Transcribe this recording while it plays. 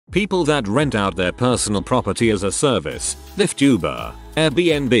People that rent out their personal property as a service, Lyft, Uber,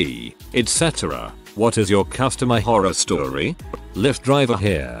 Airbnb, etc. What is your customer horror story? Lyft driver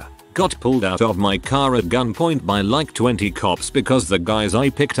here. Got pulled out of my car at gunpoint by like 20 cops because the guys I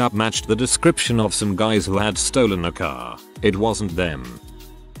picked up matched the description of some guys who had stolen a car. It wasn't them.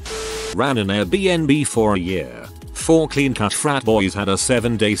 Ran an Airbnb for a year. 4 clean-cut frat boys had a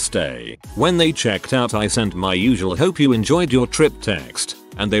 7-day stay. When they checked out, I sent my usual "hope you enjoyed your trip" text,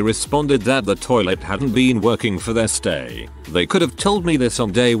 and they responded that the toilet hadn't been working for their stay. They could have told me this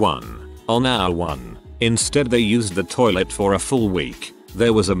on day 1. On hour 1. Instead they used the toilet for a full week.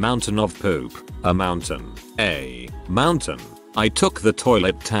 There was a mountain of poop. A mountain. I took the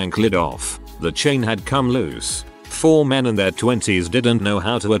toilet tank lid off. The chain had come loose. 4 men in their 20s didn't know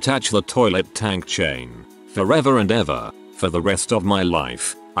how to attach the toilet tank chain. Forever and ever, for the rest of my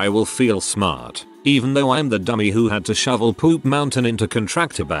life, I will feel smart, even though I'm the dummy who had to shovel poop mountain into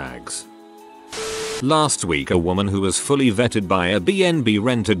contractor bags. Last week a woman who was fully vetted by Airbnb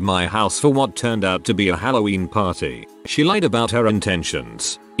rented my house for what turned out to be a Halloween party. She lied about her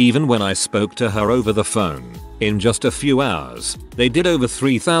intentions, even when I spoke to her over the phone. In just a few hours, they did over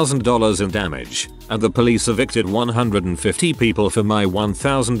 $3,000 in damage, and the police evicted 150 people for my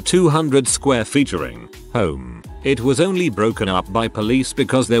 1,200 square featuring home. It was only broken up by police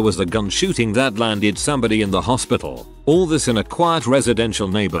because there was a gun shooting that landed somebody in the hospital. All this in a quiet residential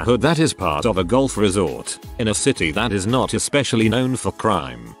neighborhood that is part of a golf resort, in a city that is not especially known for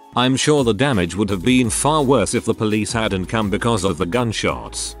crime. I'm sure the damage would have been far worse if the police hadn't come because of the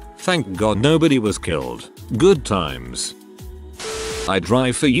gunshots. Thank God nobody was killed. Good times. I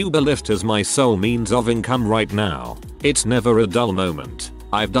drive for Uber Lyft as my sole means of income right now. It's never a dull moment.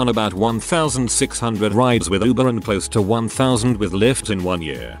 I've done about 1,600 rides with Uber and close to 1,000 with Lyft in 1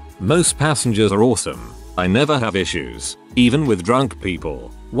 year. Most passengers are awesome. I never have issues, even with drunk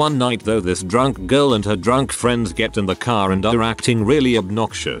people. One night though, this drunk girl and her drunk friends get in the car and are acting really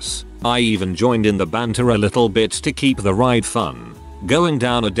obnoxious. I even joined in the banter a little bit to keep the ride fun. Going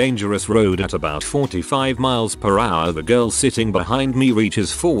down a dangerous road at about 45 miles per hour, the girl sitting behind me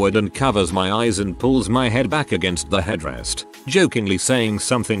reaches forward and covers my eyes and pulls my head back against the headrest, jokingly saying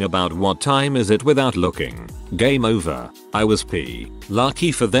something about "what time is it" without looking. Game over. I was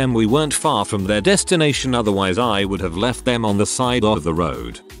lucky for them we weren't far from their destination, otherwise I would have left them on the side of the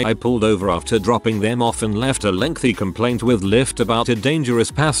road. I pulled over after dropping them off and left a lengthy complaint with Lyft about a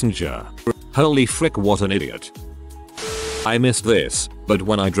dangerous passenger. Holy frick, what an idiot. I missed this, but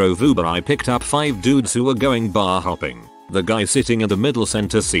when I drove Uber I picked up 5 dudes who were going bar hopping. The guy sitting in the middle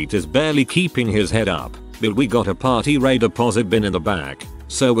center seat is barely keeping his head up, but we got a party Ray deposit bin in the back,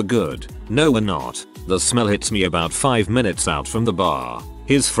 so we're good. No, we're not. The smell hits me about 5 minutes out from the bar.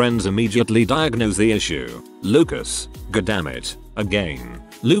 His friends immediately diagnose the issue. Lucas. Goddammit. Again.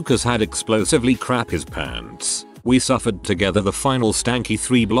 Lucas had explosively crap his pants. We suffered together the final stanky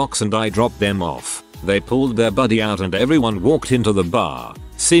 3 blocks and I dropped them off. They pulled their buddy out and everyone walked into the bar,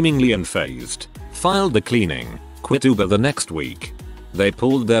 seemingly unfazed. Filed the cleaning. Quit Uber the next week. They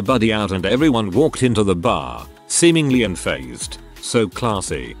pulled their buddy out and everyone walked into the bar, seemingly unfazed. So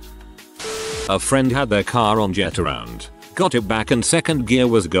classy. A friend had their car on jet around. Got it back and second gear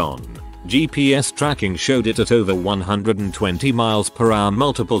was gone. GPS tracking showed it at over 120 miles per hour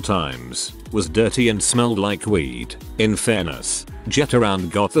multiple times. Was dirty and smelled like weed. In fairness,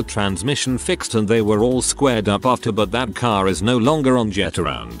 Jetaround got the transmission fixed and they were all squared up after, but that car is no longer on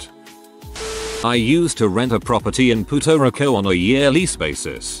Jetaround. I used to rent a property in Puerto Rico on a year lease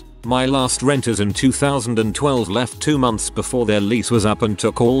basis. My last renters in 2012 left 2 months before their lease was up and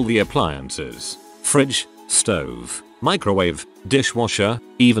took all the appliances. Fridge, stove, microwave, dishwasher,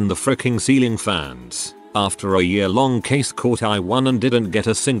 even the fricking ceiling fans. After a year-long case court I won and didn't get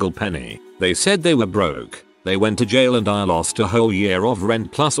a single penny. They said they were broke. They went to jail and I lost a whole year of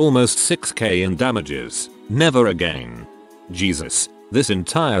rent plus almost 6k in damages. Never again. Jesus. This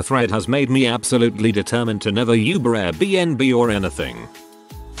entire thread has made me absolutely determined to never Uber, Airbnb or anything.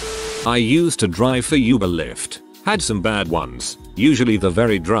 I used to drive for Uber Lyft. Had some bad ones, usually the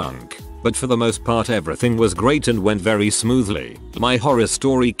very drunk, but for the most part everything was great and went very smoothly. My horror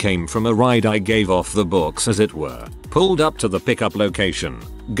story came from a ride I gave off the books, as it were. Pulled up to the pickup location.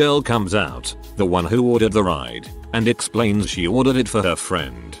 Girl comes out, the one who ordered the ride, and explains she ordered it for her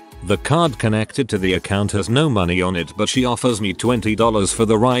friend. The card connected to the account has no money on it, but she offers me $20 for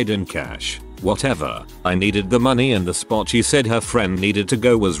the ride in cash. Whatever. I needed the money and the spot she said her friend needed to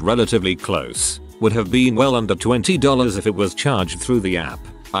go was relatively close. Would have been well under $20 if it was charged through the app.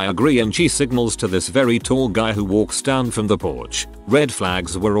 I agree and she signals to this very tall guy who walks down from the porch. Red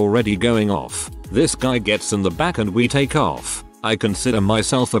flags were already going off. This guy gets in the back and we take off. I consider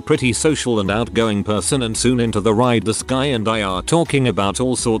myself a pretty social and outgoing person, and soon into the ride this guy and I are talking about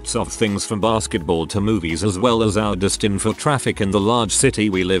all sorts of things from basketball to movies, as well as our destin for traffic in the large city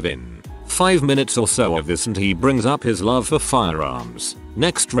we live in. 5 minutes or so of this and he brings up his love for firearms.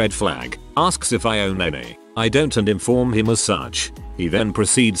 Next red flag, asks if I own any. I don't and inform him as such. He then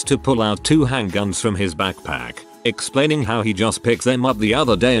proceeds to pull out 2 handguns from his backpack, explaining how he just picked them up the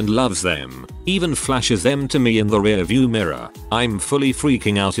other day and loves them. Even flashes them to me in the rearview mirror. I'm fully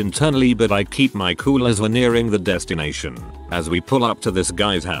freaking out internally, but I keep my cool as we're nearing the destination. As we pull up to this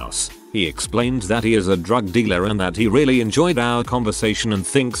guy's house, he explained that he is a drug dealer and that he really enjoyed our conversation and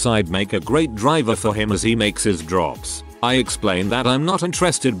thinks I'd make a great driver for him as he makes his drops. I explained that I'm not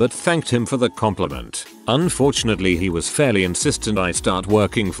interested but thanked him for the compliment. Unfortunately, he was fairly insistent I start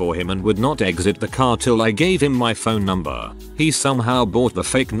working for him and would not exit the car till I gave him my phone number. He somehow bought the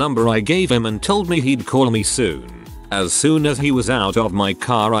fake number I gave him and told me he'd call me soon. As soon as he was out of my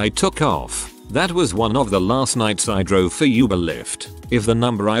car, I took off. That was one of the last nights I drove for Uber Lyft. If the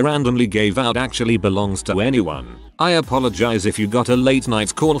number I randomly gave out actually belongs to anyone, I apologize if you got a late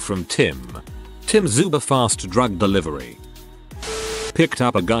night call from Tim's Uber fast drug delivery. Picked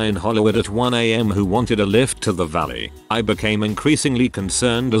up a guy in Hollywood at 1 AM who wanted a lift to the valley. I became increasingly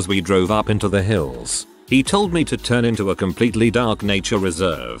concerned as we drove up into the hills. He told me to turn into a completely dark nature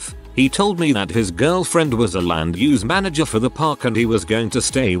reserve. He told me that his girlfriend was a land use manager for the park and he was going to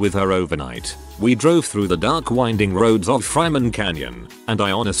stay with her overnight. We drove through the dark winding roads of Fryman Canyon, and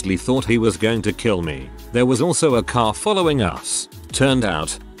I honestly thought he was going to kill me. There was also a car following us. Turned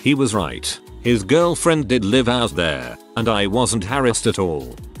out, he was right. His girlfriend did live out there, and I wasn't harassed at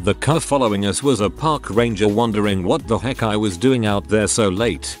all. The car following us was a park ranger wondering what the heck I was doing out there so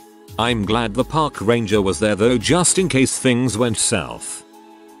late. I'm glad the park ranger was there though, just in case things went south.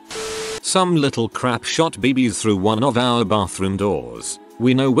 Some little crap shot BBs through one of our bathroom doors.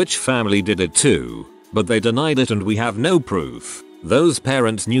 We know which family did it too, but they denied it and we have no proof. Those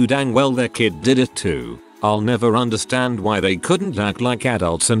parents knew dang well their kid did it too. I'll never understand why they couldn't act like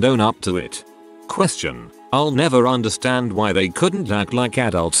adults and own up to it. Question. I'll never understand why they couldn't act like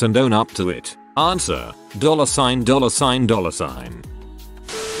adults and own up to it. Answer. $$.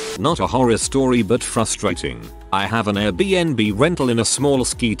 Not a horror story but frustrating. I have an Airbnb rental in a small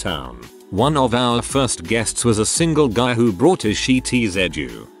ski town. One of our first guests was a single guy who brought his sheeties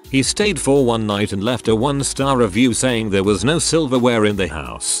edu. He stayed for one night and left a 1-star review saying there was no silverware in the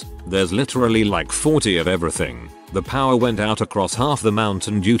house. There's literally like 40 of everything. The power went out across half the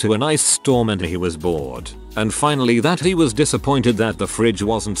mountain due to an ice storm and he was bored. And finally that he was disappointed that the fridge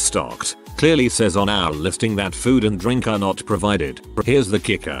wasn't stocked. Clearly says on our listing that food and drink are not provided. Here's the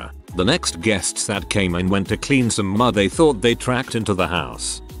kicker. The next guests that came in went to clean some mud they thought they tracked into the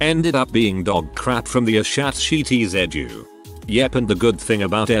house. Ended up being dog crap from the Ashat sheeties edu. Yep, and the good thing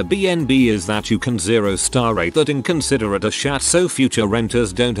about Airbnb is that you can 0-star rate that inconsiderate Ashat so future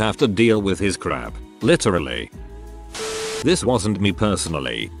renters don't have to deal with his crap. Literally. This wasn't me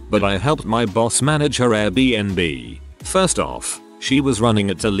personally, but I helped my boss manage her Airbnb. First off, she was running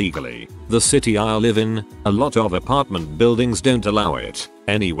it illegally. The city I live in, a lot of apartment buildings don't allow it.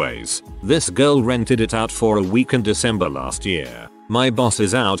 Anyways, this girl rented it out for a week in December last year. My boss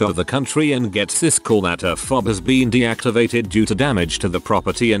is out of the country and gets this call that her fob has been deactivated due to damage to the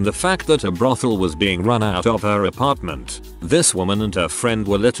property and the fact that a brothel was being run out of her apartment. This woman and her friend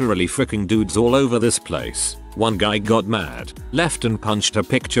were literally freaking dudes all over this place. One guy got mad, left and punched a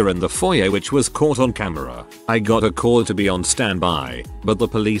picture in the foyer which was caught on camera. I got a call to be on standby, but the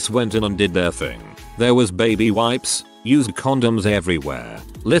police went in and did their thing. There was baby wipes, used condoms everywhere,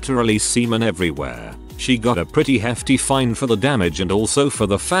 literally semen everywhere. She got a pretty hefty fine for the damage and also for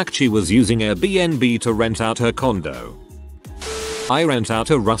the fact she was using Airbnb to rent out her condo. I rent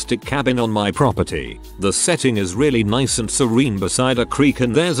out a rustic cabin on my property. The setting is really nice and serene beside a creek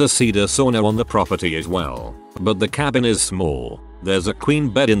and there's a cedar sauna on the property as well. But the cabin is small. There's a queen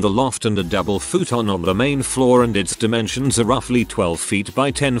bed in the loft and a double futon on the main floor and its dimensions are roughly 12 feet by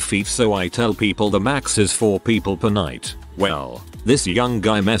 10 feet, so I tell people the max is 4 people per night. Well, this young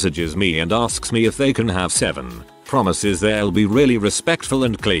guy messages me and asks me if they can have 7. Promises they'll be really respectful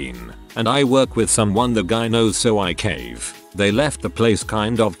and clean. And I work with someone the guy knows, so I cave. They left the place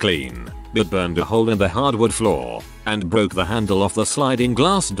kind of clean, but burned a hole in the hardwood floor and broke the handle off the sliding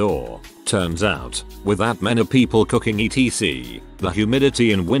glass door. Turns out, with that many people cooking etc., the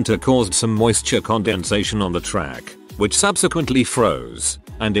humidity in winter caused some moisture condensation on the track, which subsequently froze,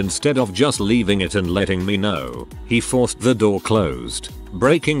 and instead of just leaving it and letting me know, he forced the door closed,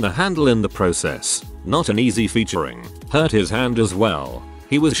 breaking the handle in the process. Not an easy featuring. Hurt his hand as well.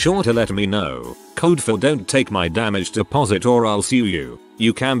 He was sure to let me know. Code for don't take my damage deposit or I'll sue you.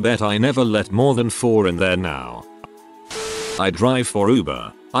 You can bet I never let more than 4 in there now. I drive for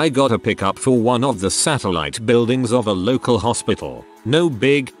Uber. I got a pickup for one of the satellite buildings of a local hospital. No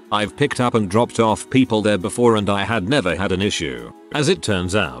big, I've picked up and dropped off people there before and I had never had an issue. As it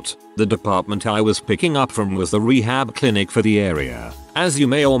turns out, the department I was picking up from was the rehab clinic for the area. As you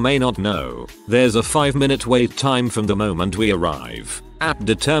may or may not know, there's a 5-minute wait time from the moment we arrive. App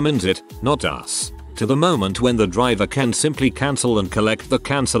determines it, not us, to the moment when the driver can simply cancel and collect the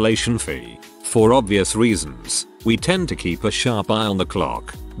cancellation fee. For obvious reasons, we tend to keep a sharp eye on the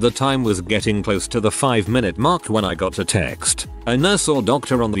clock. The time was getting close to the 5-minute mark when I got a text. A nurse or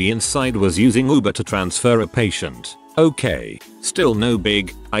doctor on the inside was using Uber to transfer a patient. Okay, still no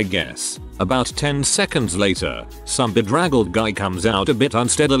big, I guess. About 10 seconds later, some bedraggled guy comes out a bit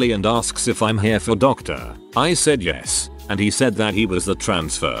unsteadily and asks if I'm here for doctor. I said yes, and he said that he was the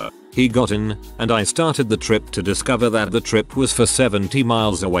transfer. He got in, and I started the trip to discover that the trip was for 70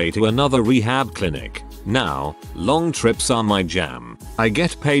 miles away to another rehab clinic. Now, long trips are my jam. I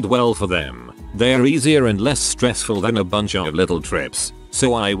get paid well for them. They're easier and less stressful than a bunch of little trips,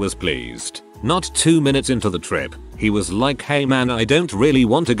 so I was pleased. Not 2 minutes into the trip, he was like, hey man, I don't really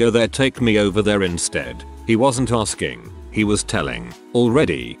want to go there, take me over there instead. He wasn't asking, he was telling.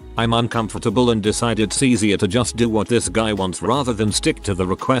 Already, I'm uncomfortable and decide it's easier to just do what this guy wants rather than stick to the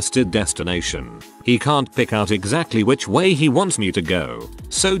requested destination. He can't pick out exactly which way he wants me to go,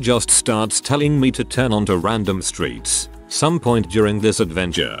 so just starts telling me to turn onto random streets. Some point during this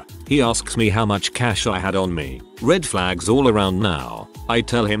adventure, he asks me how much cash I had on me. Red flags all around now. I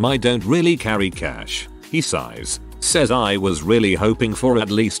tell him I don't really carry cash. He sighs, says I was really hoping for at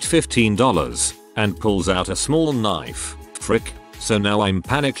least $15, and pulls out a small knife. Frick. So now I'm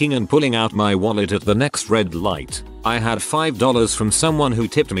panicking and pulling out my wallet at the next red light. I had $5 from someone who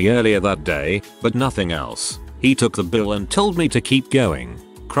tipped me earlier that day, but nothing else. He took the bill and told me to keep going.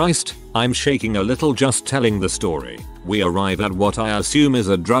 Christ, I'm shaking a little just telling the story. We arrive at what I assume is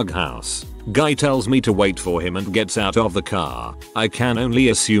a drug house. Guy tells me to wait for him and gets out of the car. I can only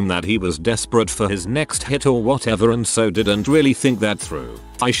assume that he was desperate for his next hit or whatever and so didn't really think that through.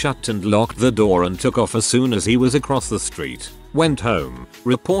 I shut and locked the door and took off as soon as he was across the street. Went home,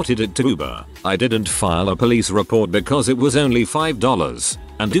 reported it to Uber. I didn't file a police report because it was only $5,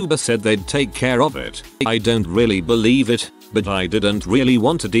 and Uber said they'd take care of it. I don't really believe it, but I didn't really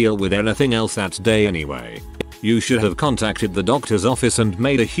want to deal with anything else that day anyway. You should have contacted the doctor's office and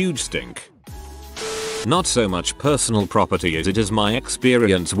made a huge stink. Not so much personal property as it is my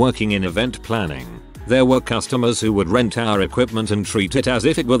experience working in event planning. There were customers who would rent our equipment and treat it as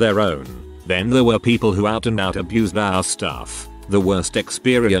if it were their own. Then there were people who out and out abused our stuff. The worst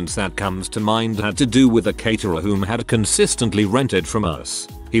experience that comes to mind had to do with a caterer whom had consistently rented from us.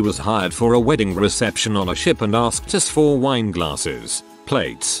 He was hired for a wedding reception on a ship and asked us for wine glasses,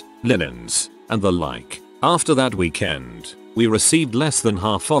 plates, linens, and the like. After that weekend, we received less than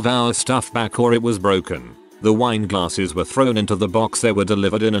half of our stuff back or it was broken. The wine glasses were thrown into the box they were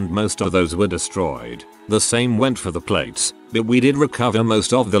delivered in and most of those were destroyed. The same went for the plates, but we did recover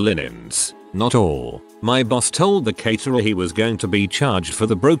most of the linens. Not all. My boss told the caterer he was going to be charged for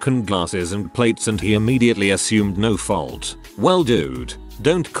the broken glasses and plates and he immediately assumed no fault. Well dude,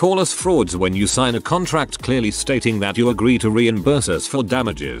 don't call us frauds when you sign a contract clearly stating that you agree to reimburse us for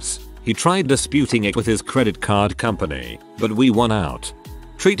damages. He tried disputing it with his credit card company, but we won out.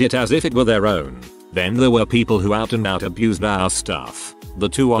 Treat it as if it were their own. Then there were people who out and out abused our stuff. The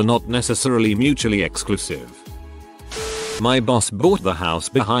two are not necessarily mutually exclusive. My boss bought the house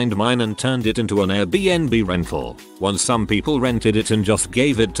behind mine and turned it into an Airbnb rental. Once some people rented it and just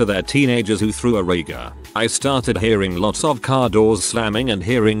gave it to their teenagers who threw a rager. I started hearing lots of car doors slamming and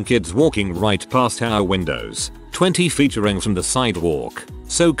hearing kids walking right past our windows, 20 feet from the sidewalk,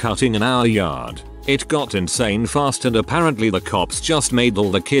 so cutting in our yard. It got insane fast and apparently the cops just made all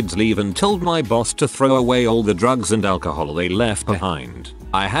the kids leave and told my boss to throw away all the drugs and alcohol they left behind.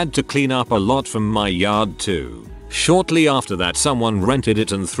 I had to clean up a lot from my yard too. Shortly after that someone rented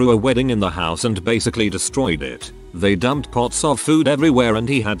it and threw a wedding in the house and basically destroyed it. They dumped pots of food everywhere and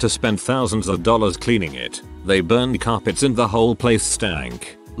he had to spend thousands of dollars cleaning it. They burned carpets and the whole place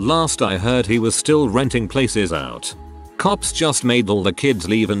stank. Last I heard he was still renting places out. Cops just made all the kids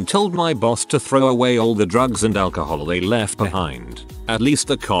leave and told my boss to throw away all the drugs and alcohol they left behind. At least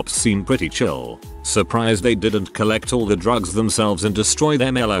the cops seem pretty chill. Surprised they didn't collect all the drugs themselves and destroy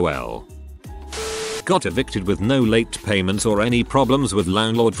them, lol. Got evicted with no late payments or any problems with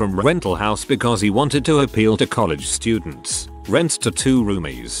landlord from rental house because he wanted to appeal to college students. Rents to 2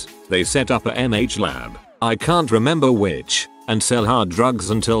 roomies. They set up a MH lab. I can't remember which. and sell hard drugs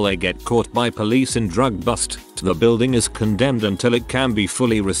until they get caught by police in drug bust. The building is condemned until it can be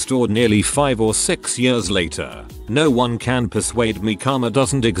fully restored nearly 5 or 6 years later. No one can persuade me karma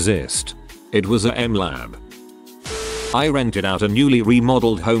doesn't exist. It was a M-Lab. I rented out a newly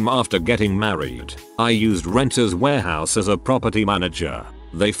remodeled home after getting married. I used Renters Warehouse as a property manager.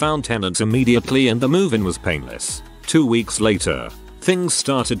 They found tenants immediately and the move-in was painless. 2 weeks later, things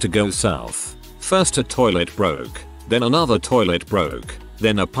started to go south. First a toilet broke, then another toilet broke,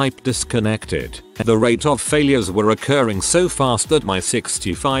 then a pipe disconnected. The rate of failures were occurring so fast that my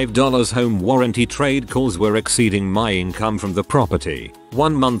 $65 home warranty trade calls were exceeding my income from the property.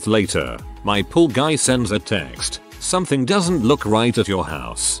 1 month later, my pool guy sends a text. Something doesn't look right at your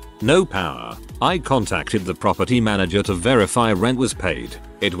house. No power. I contacted the property manager to verify rent was paid.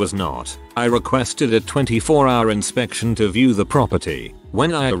 It was not. I requested a 24-hour inspection to view the property.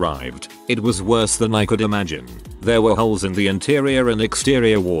 When I arrived, it was worse than I could imagine. There were holes in the interior and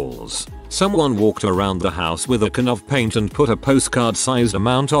exterior walls. Someone walked around the house with a can of paint and put a postcard-sized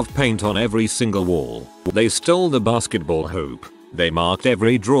amount of paint on every single wall. They stole the basketball hoop. They marked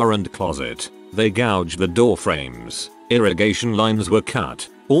every drawer and closet. They gouged the door frames. Irrigation lines were cut.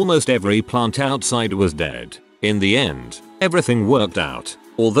 Almost every plant outside was dead. In the end, everything worked out.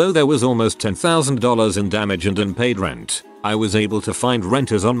 Although there was almost $10,000 in damage and unpaid rent, I was able to find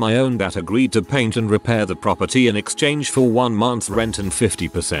renters on my own that agreed to paint and repair the property in exchange for 1 month's rent and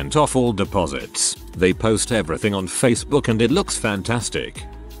 50% off all deposits. They post everything on Facebook and it looks fantastic.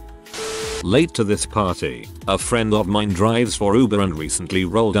 Late to this party, a friend of mine drives for Uber and recently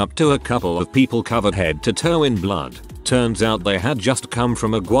rolled up to a couple of people covered head to toe in blood. Turns out they had just come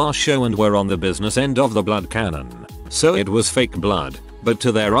from a gua show and were on the business end of the blood cannon. So it was fake blood, but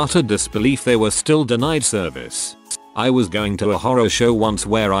to their utter disbelief they were still denied service. I was going to a horror show once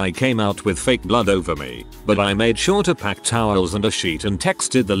where I came out with fake blood over me, but I made sure to pack towels and a sheet and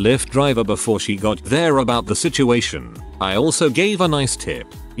texted the Lyft driver before she got there about the situation. I also gave a nice tip.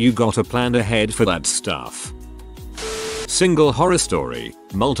 You gotta plan ahead for that stuff. Single horror story,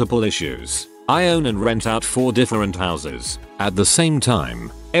 multiple issues. I own and rent out 4 different houses. At the same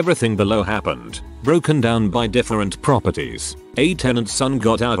time, everything below happened, broken down by different properties. A tenant's son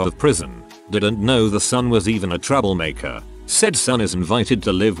got out of prison. Didn't know the son was even a troublemaker. Said son is invited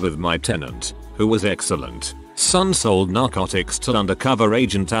to live with my tenant, who was excellent. Son sold narcotics to undercover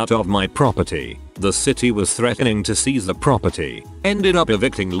agent out of my property. The city was threatening to seize the property. Ended up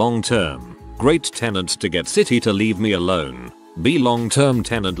evicting long term. Great tenant to get city to leave me alone. B long term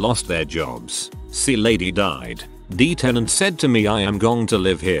tenant lost their jobs. C lady died. D tenant said to me I am going to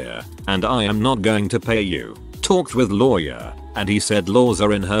live here, and I am not going to pay you. Talked with lawyer, and he said laws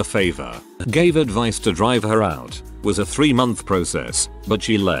are in her favor. Gave advice to drive her out. Was a 3-month process, but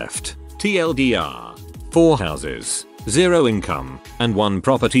she left. TLDR. 4 houses, 0 income, and 1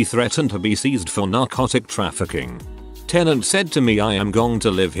 property threatened to be seized for narcotic trafficking. Tenant said to me I am going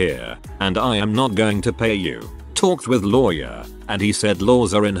to live here, and I am not going to pay you. Talked with lawyer, and he said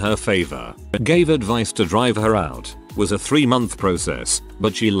laws are in her favor. Gave advice to drive her out. Was a 3-month process,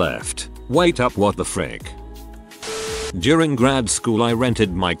 but she left. Wait up, what the frick? During grad school I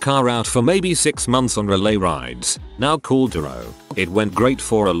rented my car out for maybe 6 months on relay rides, now called Turo. It went great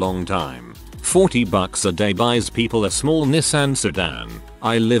for a long time. $40 a day buys people a small Nissan sedan.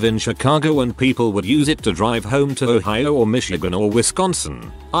 I live in Chicago and people would use it to drive home to Ohio or Michigan or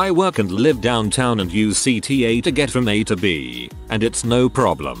Wisconsin. I work and live downtown and use CTA to get from A to B, and it's no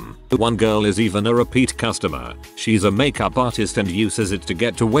problem. One girl is even a repeat customer. She's a makeup artist and uses it to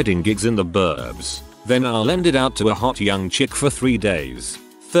get to wedding gigs in the burbs. Then I'll lend it out to a hot young chick for 3 days.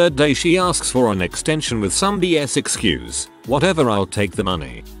 3rd day she asks for an extension with some BS excuse. Whatever, I'll take the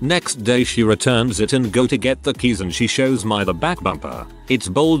money. Next day she returns it and go to get the keys and she shows me the back bumper. It's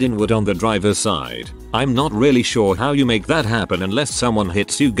bold in wood on the driver's side. I'm not really sure how you make that happen unless someone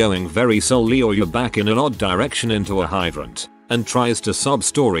hits you going very slowly or you're back in an odd direction into a hydrant and tries to sob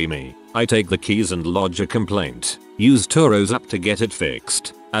story me. I take the keys and lodge a complaint. Use Turo's app to get it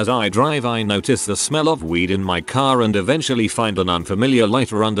fixed. As I drive I notice the smell of weed in my car and eventually find an unfamiliar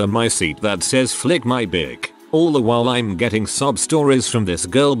lighter under my seat that says flick my bick. All the while I'm getting sob stories from this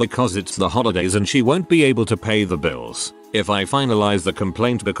girl because it's the holidays and she won't be able to pay the bills. If I finalize the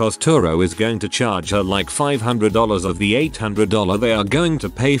complaint because Turo is going to charge her like $500 of the $800 they are going to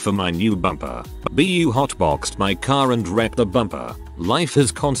pay for my new bumper. You hotboxed my car and wrecked the bumper. Life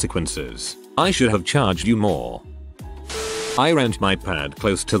has consequences. I should have charged you more. I rent my pad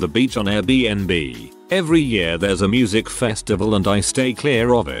close to the beach on Airbnb. Every year there's a music festival and I stay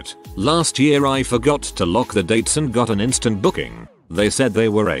clear of it. Last year I forgot to lock the dates and got an instant booking. They said they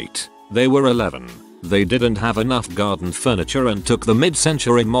were 8. They were 11. They didn't have enough garden furniture and took the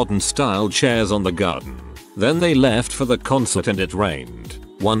mid-century modern style chairs on the garden. Then they left for the concert and it rained.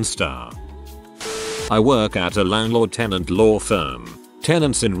 1 star. I work at a landlord-tenant law firm.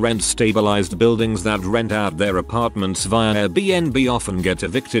 Tenants in rent-stabilized buildings that rent out their apartments via Airbnb often get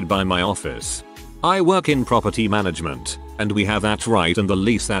evicted by my office. I work in property management, and we have that right in the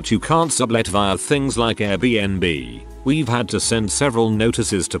lease that you can't sublet via things like Airbnb. We've had to send several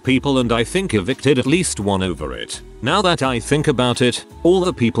notices to people and I think evicted at least one over it. Now that I think about it, all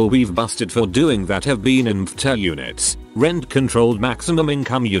the people we've busted for doing that have been in MFTA units, rent-controlled maximum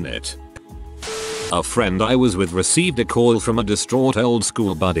income unit. A friend I was with received a call from a distraught old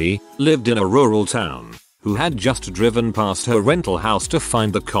school buddy, lived in a rural town, who had just driven past her rental house to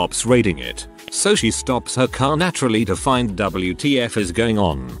find the cops raiding it. So she stops her car naturally to find WTF is going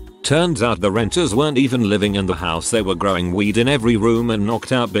on. Turns out the renters weren't even living in the house, they were growing weed in every room and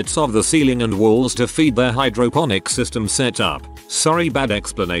knocked out bits of the ceiling and walls to feed their hydroponic system setup. Sorry, bad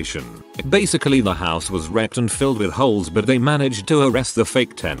explanation. Basically the house was wrecked and filled with holes, but they managed to arrest the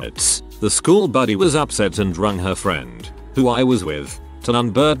fake tenants. The school buddy was upset and rung her friend, who I was with, to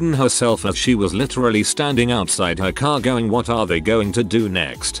unburden herself as she was literally standing outside her car going, what are they going to do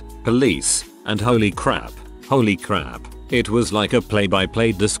next? Police. And holy crap, it was like a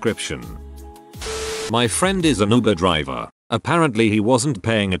play-by-play description. My friend is an Uber driver. Apparently he wasn't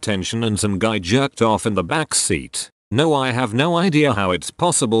paying attention and some guy jerked off in the back seat. No, I have no idea how it's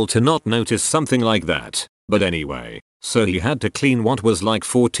possible to not notice something like that. But anyway, so he had to clean what was like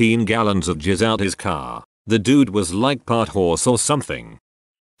 14 gallons of jizz out his car. The dude was like part horse or something.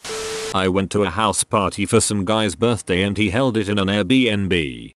 I went to a house party for some guy's birthday and he held it in an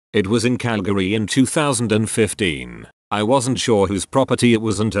Airbnb. It was in Calgary in 2015. I wasn't sure whose property it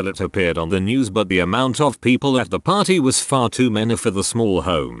was until it appeared on the news, but the amount of people at the party was far too many for the small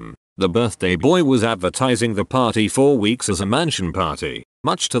home. The birthday boy was advertising the party for weeks as a mansion party,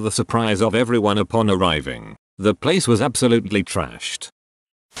 much to the surprise of everyone upon arriving. The place was absolutely trashed.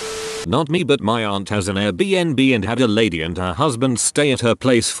 Not me, but my aunt has an Airbnb and had a lady and her husband stay at her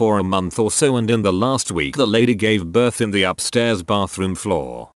place for a month or so, and in the last week the lady gave birth in the upstairs bathroom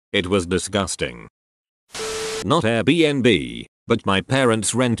floor. It was disgusting. Not Airbnb, but my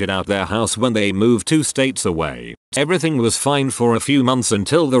parents rented out their house when they moved 2 states away. Everything was fine for a few months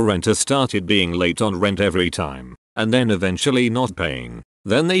until the renter started being late on rent every time, and then eventually not paying.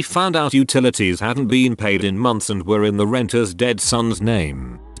 Then they found out utilities hadn't been paid in months and were in the renter's dead son's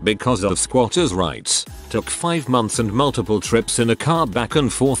name. Because of squatters' rights, took 5 months and multiple trips in a car back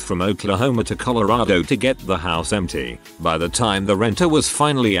and forth from Oklahoma to Colorado to get the house empty. By the time the renter was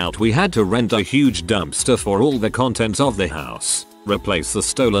finally out, we had to rent a huge dumpster for all the contents of the house, replace the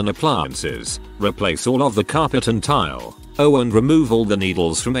stolen appliances, replace all of the carpet and tile, and remove all the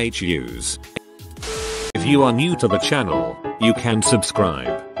needles from HUs. If you are new to the channel, you can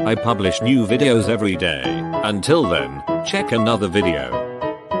subscribe. I publish new videos every day. Until then, check another video.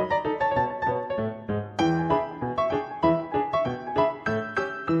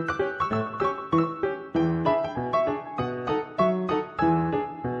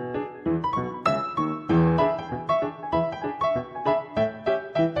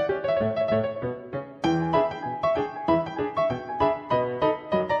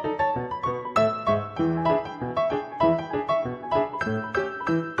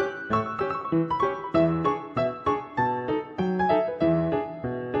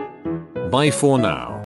 Bye for now.